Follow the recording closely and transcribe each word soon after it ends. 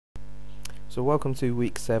So welcome to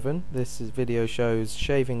week 7. Video shows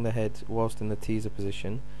shaving the head whilst in the teaser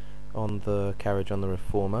position on the carriage on the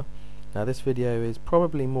reformer. Now this video is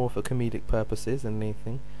probably more for comedic purposes than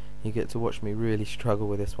anything. You get to watch me really struggle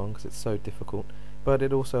with this one because it's so difficult, but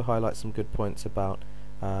it also highlights some good points about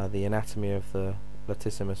the anatomy of the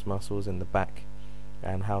latissimus muscles in the back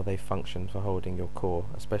and how they function for holding your core,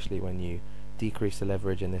 especially when you decrease the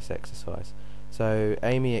leverage in this exercise. So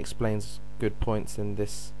Amy explains good points in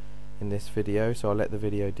this video, so I'll let the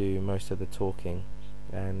video do most of the talking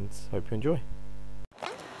and hope you enjoy.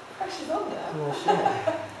 Pressure's on there. Oh, shit.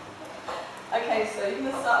 Okay, so you're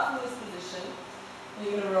going to start from this position and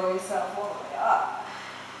you're going to roll yourself all the way up.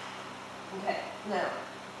 Okay, now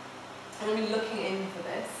I'm going to be looking in for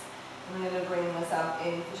this and I'm going to bring myself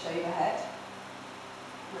in to shave a head.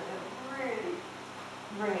 I'm going to really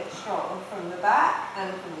bring it strong from the back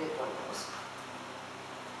and from the abdominals.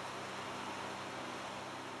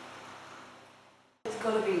 It's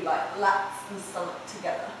got to be like lats and stomach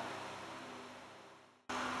together.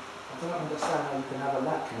 I don't understand how you can have a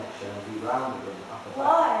lat connection and be rounded in the upper back.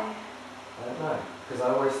 Why? I don't know, because I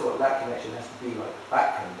always thought lat connection has to be like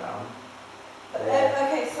back and down.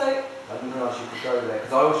 Okay, so I didn't realise you could go there,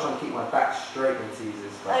 because I always try and keep my back straight in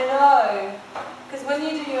teasers. I know, because when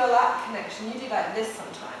you do your lat connection, you do like this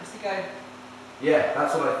sometimes. You go. Yeah,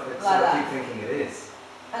 that's what I keep thinking it is.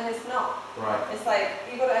 And it's not. Right. It's like,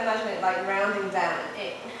 you've got to imagine it like rounding down and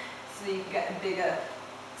in, so you can get a bigger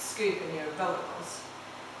scoop in your abdominals.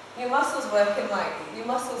 Your muscles work in like, your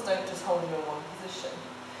muscles don't just hold you in one position.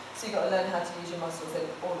 So you've got to learn how to use your muscles in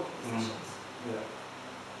all of the positions. Yeah.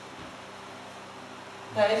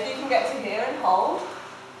 Now if you can get to here and hold,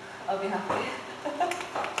 I'll be happy.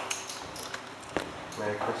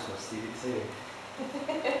 Merry Christmas, TBC.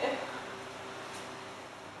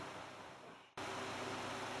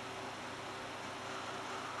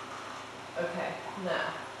 Okay,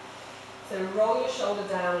 now, so roll your shoulder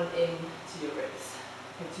down and in to your ribs.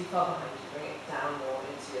 If you're too far behind you, bring it down more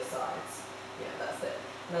into your sides. Yeah, that's it.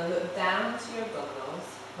 Now look down to your abdominals,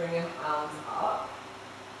 bring your arms up,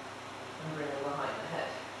 and bring them behind the head.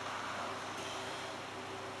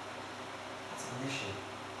 That's an issue.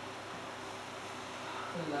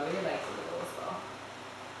 And lower your legs a little as well.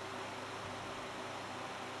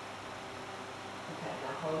 Okay,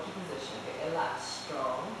 now hold your position, get your lats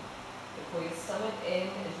strong. You pull your stomach in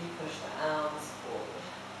as you push the arms forward.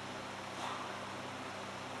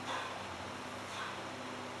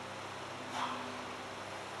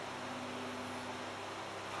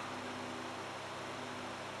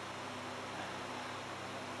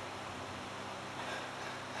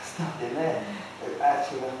 There's nothing there. There's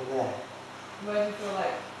actually nothing there. Where do you feel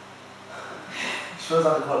like? It feels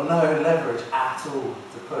like I've got no leverage at all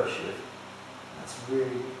to push with. That's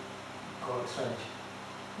really quite strange.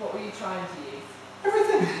 What were you trying to use?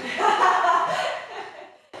 Everything!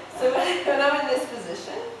 So when I'm in this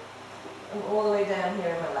position, I'm all the way down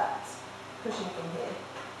here in my lats, pushing from here,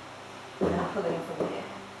 and pulling from here.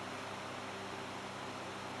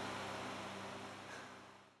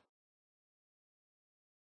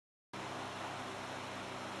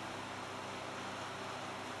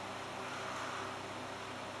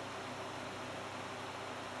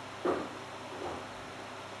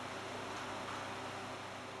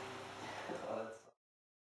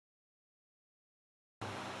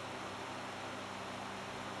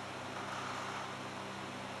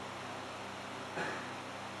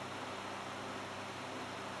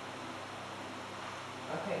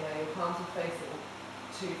 Okay, now your palms are facing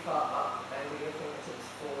too far up, bend your fingertips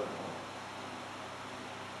forward more.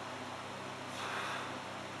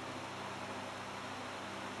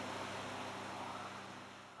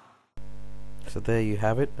 So there you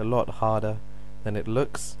have it, a lot harder than it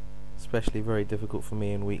looks, especially very difficult for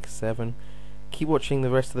me in week 7. Keep watching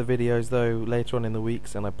the rest of the videos though later on in the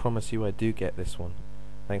weeks, and I promise you I do get this one.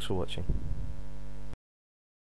 Thanks for watching.